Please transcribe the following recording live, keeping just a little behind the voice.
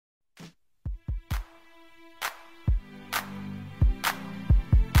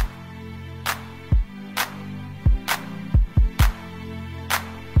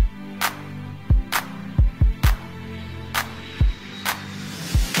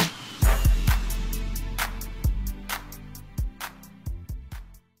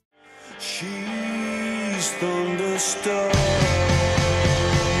thunderstorms.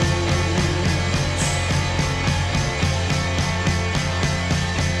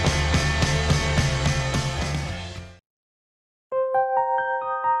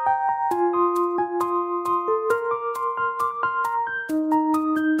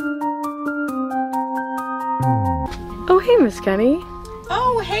 Oh, hey, Miss Kenny.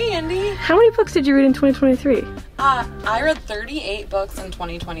 Oh, hey, Andy. How many books did you read in 2023? I read 38 books in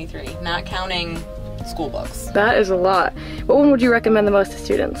 2023, not counting school books. That is a lot. What one would you recommend the most to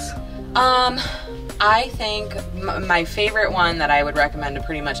students? I think my favorite one that I would recommend to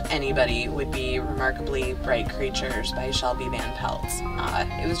pretty much anybody would be Remarkably Bright Creatures by Shelby Van Pelt. It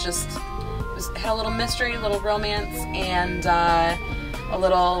had a little mystery, a little romance, and a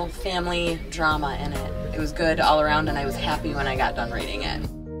little family drama in it. It was good all around, and I was happy when I got done reading it.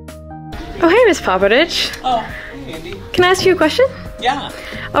 Oh, hey, Miss Popovich. Oh, hey, Andy. Can I ask you a question? Yeah.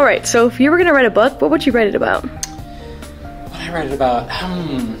 All right, so if you were gonna write a book, what would you write it about? What I write it about?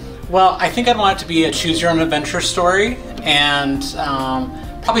 Well, I think I'd want it to be a choose-your-own-adventure story, and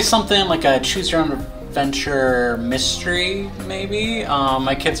probably something like a choose-your-own-adventure mystery, maybe.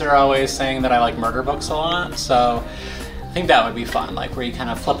 My kids are always saying that I like murder books a lot, so I think that would be fun, like where you kind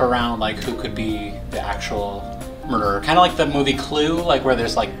of flip around like who could be the actual murderer. Kind of like the movie Clue, like where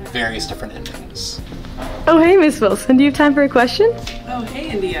there's like various different endings. Oh, hey, Miss Wilson. Do you have time for a question? Oh,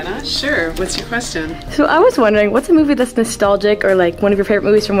 hey, Indiana. Sure. What's your question? So I was wondering, what's a movie that's nostalgic or like one of your favorite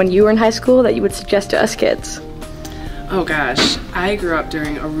movies from when you were in high school that you would suggest to us kids? Oh gosh, I grew up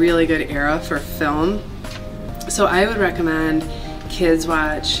during a really good era for film. So I would recommend kids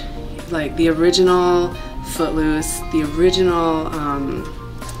watch like the original Footloose, the original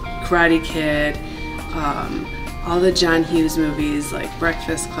Karate Kid, all the John Hughes movies like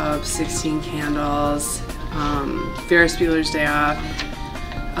Breakfast Club, 16 Candles, Ferris Bueller's Day Off,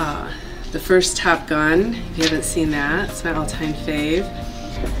 the first Top Gun, if you haven't seen that, it's my all-time fave.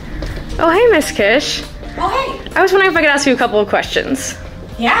 Oh, hey, Miss Kish. Oh, hey. I was wondering if I could ask you a couple of questions.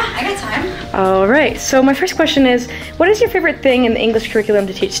 Yeah, I got time. All right, so my first question is, what is your favorite thing in the English curriculum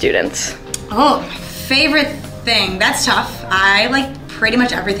to teach students? Oh, favorite thing. That's tough. I like pretty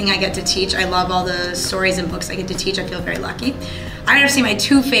much everything I get to teach. I love all the stories and books I get to teach. I feel very lucky. I would have to say my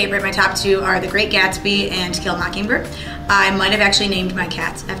top two are The Great Gatsby and To Kill a Mockingbird. I might have actually named my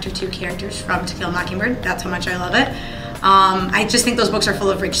cats after two characters from To Kill a Mockingbird. That's how much I love it. I just think those books are full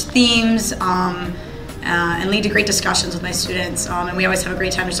of rich themes and lead to great discussions with my students. And we always have a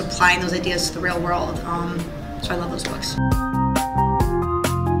great time just applying those ideas to the real world. So I love those books.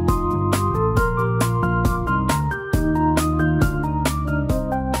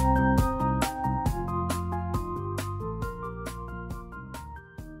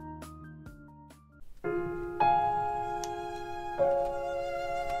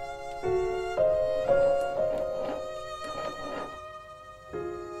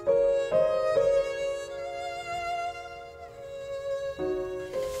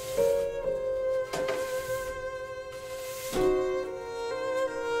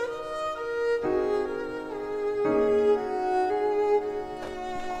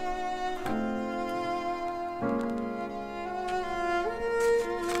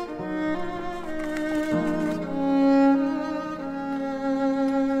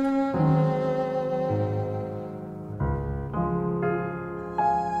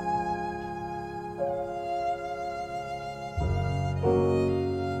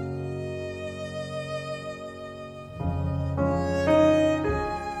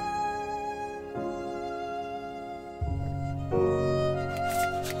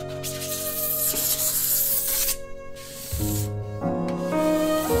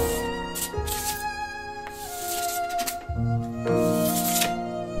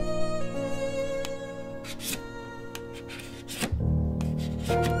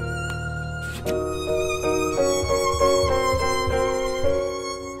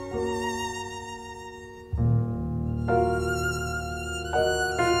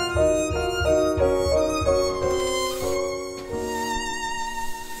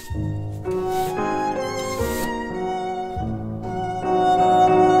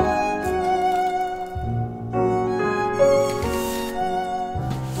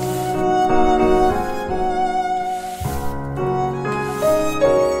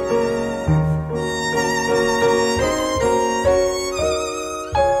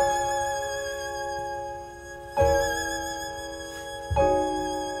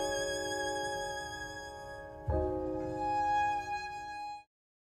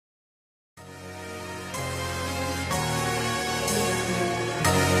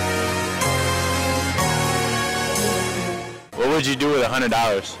 What would you do with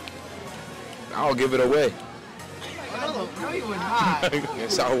 $100? I'll give it away. No, you would not.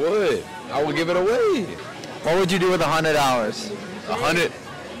 Yes, I would. I would give it away. What would you do with $100? 100?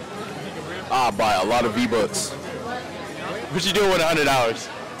 I'll buy a lot of V-Bucks. What you doing with $100?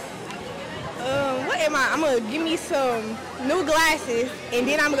 What am I? I'm gonna give me some new glasses, and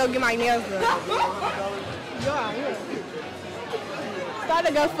then I'm gonna go get my nails done. Start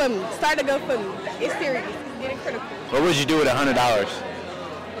to go for me. Start to go for me. It's serious. It's getting critical. What would you do with $100?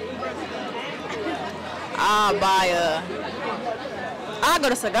 I'll go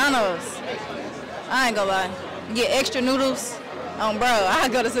to Sagano's. I ain't gonna lie. Get extra noodles. Bro, I'll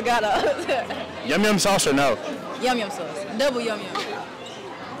go to Sagano's. Yum Yum sauce or no? Yum Yum sauce. Double Yum Yum.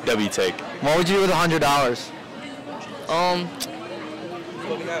 W take. What would you do with $100?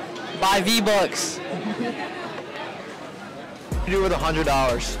 Buy V-Bucks. What would you do with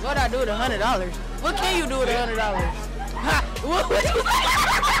 $100? What I do with $100? What can you do with $100? What would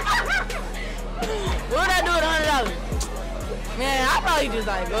I do with $100? Man, I probably just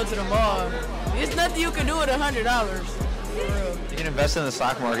like go to the mall. There's nothing you can do with $100. You can invest in the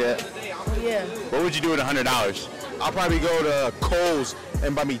stock market. Yeah. What would you do with $100? I'll probably go to Kohl's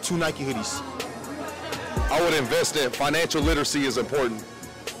and buy me 2 Nike hoodies. I would invest in financial literacy is important.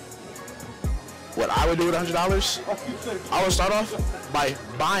 What I would do with $100? I would start off by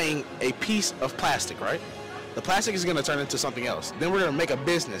buying a piece of plastic, right? The plastic is going to turn into something else. Then we're going to make a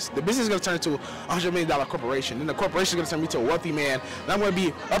business. The business is going to turn into a $100 million corporation. Then the corporation is going to turn me to a wealthy man. And I'm going to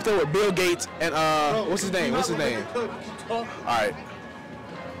be up there with Bill Gates and, what's his name? All right.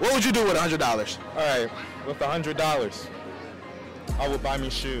 What would you do with $100? All right, with $100, I would buy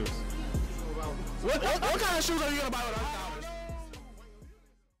me shoes. What kind of shoes are you going to buy with $100?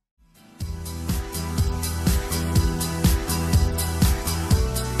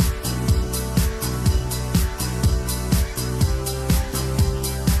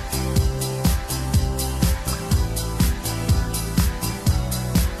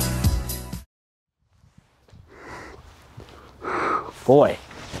 Boy,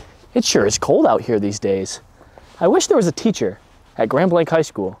 it sure is cold out here these days. I wish there was a teacher at Grand Blanc High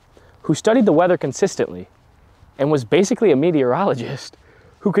School who studied the weather consistently and was basically a meteorologist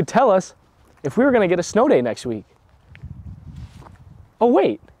who could tell us if we were going to get a snow day next week. Oh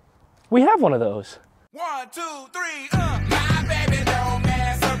wait, we have one of those. 1, 2, 3, my baby don't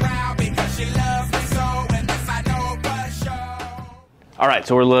mess around because she loves me so, and this I know for sure. All right,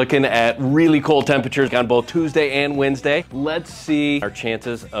 so we're looking at really cold temperatures on both Tuesday and Wednesday. Let's see our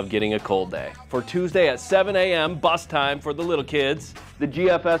chances of getting a cold day. For Tuesday at 7 a.m., bus time for the little kids. The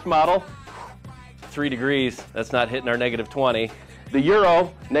GFS model, 3 degrees. That's not hitting our -20. The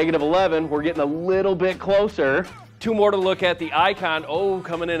Euro, -11. We're getting a little bit closer. 2 more to look at. The Icon,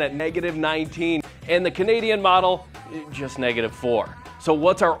 coming in at -19. And the Canadian model, just -4. So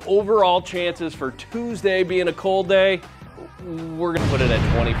what's our overall chances for Tuesday being a cold day? We're gonna put it at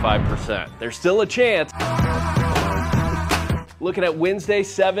 25%. There's still a chance. Looking at Wednesday,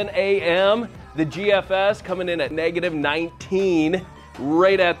 7 a.m., the GFS coming in at -19,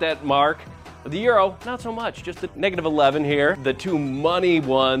 right at that mark. The Euro, not so much, just at -11 here. The 2 money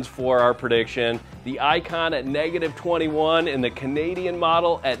ones for our prediction, the Icon at -21 and the Canadian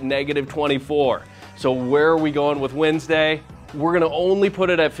model at -24. So where are we going with Wednesday? We're gonna only put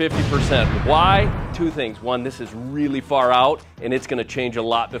it at 50%. Why? 2 things. 1, this is really far out and it's gonna change a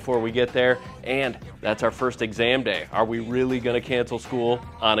lot before we get there. And that's our first exam day. Are we really gonna cancel school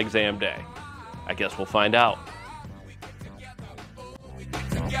on exam day? I guess we'll find out.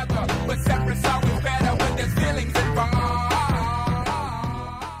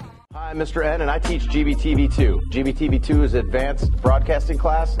 I'm Mr. N, and I teach GBTV2. GBTV2 is an advanced broadcasting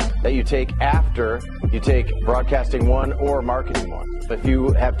class that you take after you take Broadcasting 1 or Marketing 1. If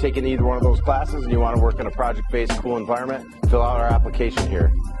you have taken either one of those classes and you want to work in a project-based cool environment, fill out our application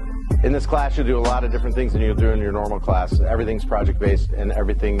here. In this class, you'll do a lot of different things than you'll do in your normal class. Everything's project-based, and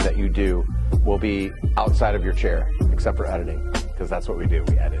everything that you do will be outside of your chair, except for editing, because that's what we do.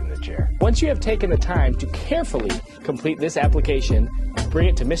 We edit in the chair. Once you have taken the time to carefully complete this application, bring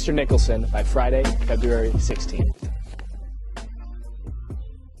it to Mr. Nicholson by Friday, February 16th.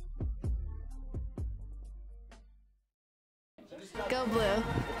 Go blue.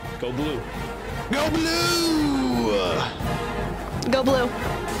 Go blue. Go blue! Go blue.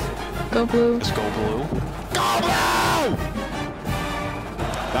 Go blue. Let's go blue. Go blue!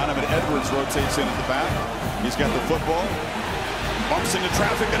 Donovan Edwards rotates in at the back. He's got the football. Bumps into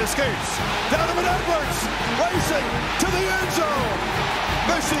traffic and escapes. Donovan Edwards racing to the end zone.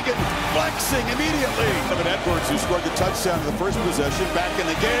 Michigan flexing immediately. Evan Edwards, who scored the touchdown in the first possession, back in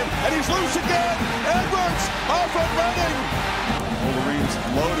the game, and he's loose again. Edwards off and running. Wolverines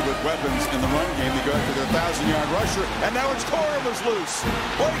loaded with weapons in the run game. They go after their 1,000-yard rusher, and now it's Corum who's loose.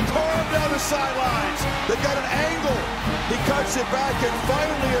 Wade Corum down the sidelines. They've got an angle. He cuts it back and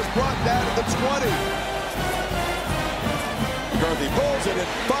finally is brought down at the 20. McCarthy pulls it and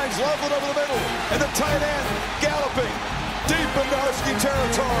finds Loveland over the middle, and the tight end galloping deep into Husky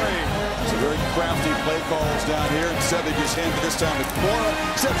territory. Some very crafty play calls down here. Instead, they just hand it this time to Cora.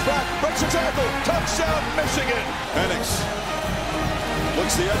 Steps back, breaks a tackle. Touchdown, Michigan. Penix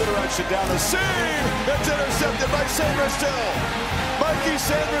looks the other direction down the seam. It's intercepted by Sanders-Still. Mikey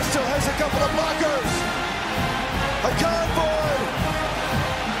Sanders-Still has a couple of blockers. A convoy.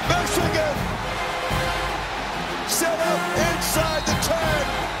 Michigan set up inside the 10.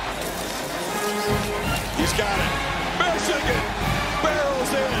 He's got it. Michigan barrels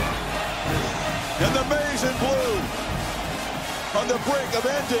in. And the maize and blue on the brink of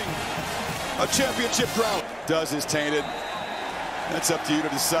ending a championship drought. Does is tainted. That's up to you to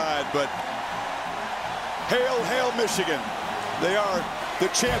decide, but hail, hail Michigan. They are the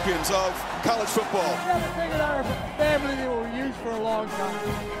champions of college football. We got a thing in our family that we'll use for a long time,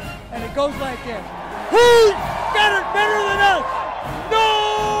 and it goes like this. Who's got it better than us?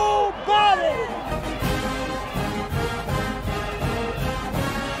 Nobody!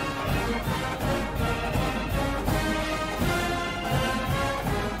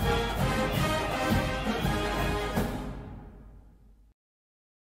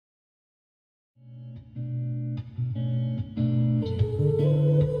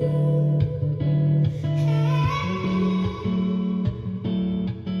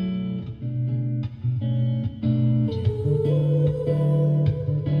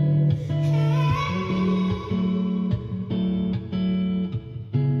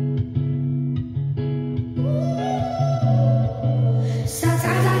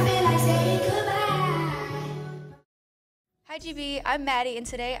 Hi GB, I'm Maddie, and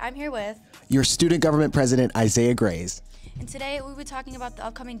today I'm here with your student government president, Isaiah Grays. And today we'll be talking about the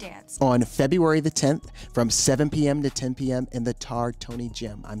upcoming dance. On February the 10th from 7 p.m. to 10 p.m. in the Tar Tony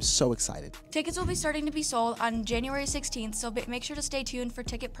Gym. I'm so excited. Tickets will be starting to be sold on January 16th, so make sure to stay tuned for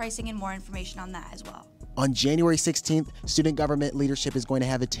ticket pricing and more information on that as well. On January 16th, student government leadership is going to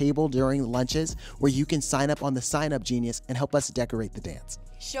have a table during lunches where you can sign up on the Sign Up Genius and help us decorate the dance.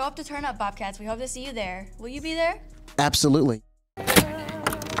 Show up to turn up, Bobcats. We hope to see you there. Will you be there? Absolutely. All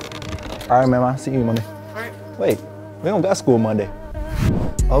right, man, I'll see you Monday. All right. Wait, we don't got school Monday.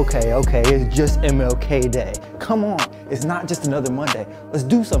 Okay, it's just MLK Day. Come on, it's not just another Monday. Let's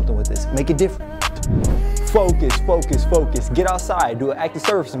do something with this, make it different. Focus, focus, focus. Get outside, do an act of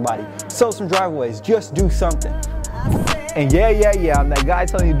service for somebody. Sell some driveways, just do something. And yeah, I'm that guy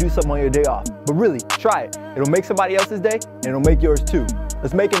telling you to do something on your day off. But really, try it. It'll make somebody else's day, and it'll make yours too.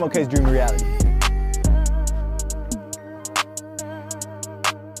 Let's make MLK's dream a reality.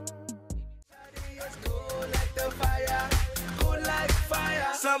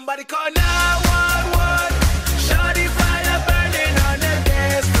 Somebody call 911. Shawty fire burning on the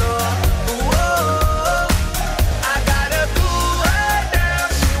dance floor. Whoa, I gotta cool her down.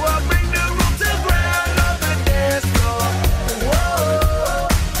 She will bring the room to ground on the dance floor.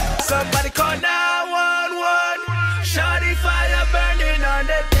 Whoa, somebody call 911. Shawty fire burning on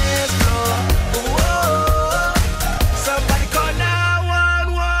the dance floor. Whoa, somebody call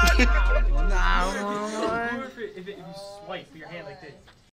 911. 911. If you swipe your hand like this.